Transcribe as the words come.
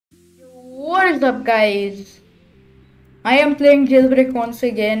What is up, guys? I am playing Jailbreak once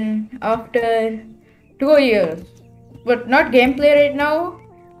again after 2 years, but not gameplay right now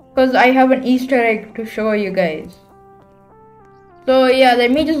because I have an Easter egg to show you guys. So yeah,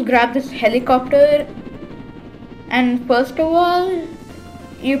 let me just grab this helicopter. And first of all,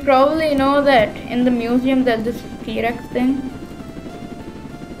 you probably know that in the museum there's this T-Rex thing.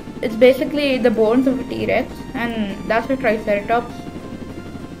 It's basically the bones of a T-Rex, and that's a Triceratops.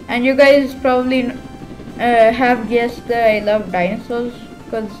 And you guys probably have guessed that I love dinosaurs,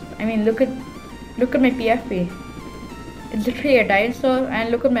 because I mean, look at my PFP. It's literally a dinosaur,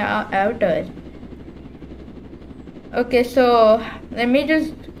 and look at my avatar. Okay, so let me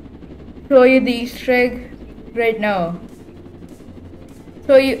just show you the Easter egg right now.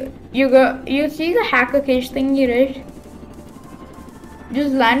 So you see the hacker cage thingy, right?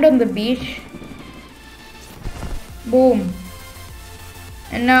 Just land on the beach. Boom.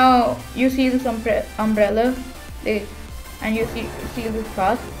 And now you see this umbrella, and you see this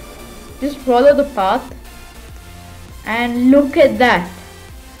path. Just follow the path, and look at that.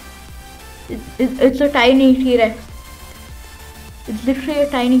 It's a tiny T-Rex. It's literally a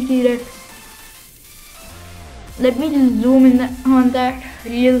tiny T-Rex. Let me just zoom in on that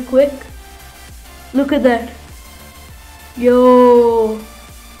real quick. Look at that. Yo.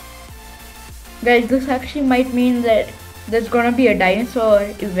 Guys, this actually might mean that there's gonna be a dinosaur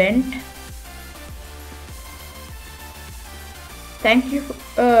event. Thank you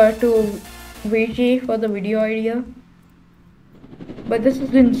to VG for the video idea. But this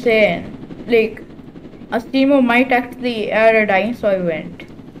is insane. Like, a streamer might actually add a dinosaur event.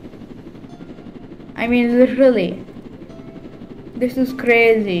 I mean, literally. This is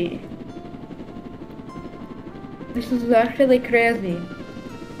crazy. This is actually crazy.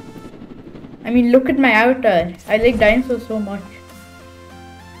 I mean, look at my avatar. I like dinosaurs so much.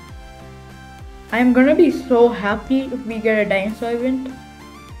 I'm gonna be so happy if we get a dinosaur event.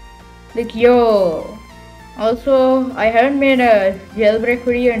 Like, yo. Also, I haven't made a jailbreak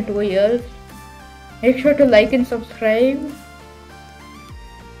video in 2 years. Make sure to like and subscribe.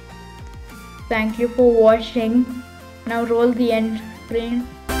 Thank you for watching. Now roll the end screen.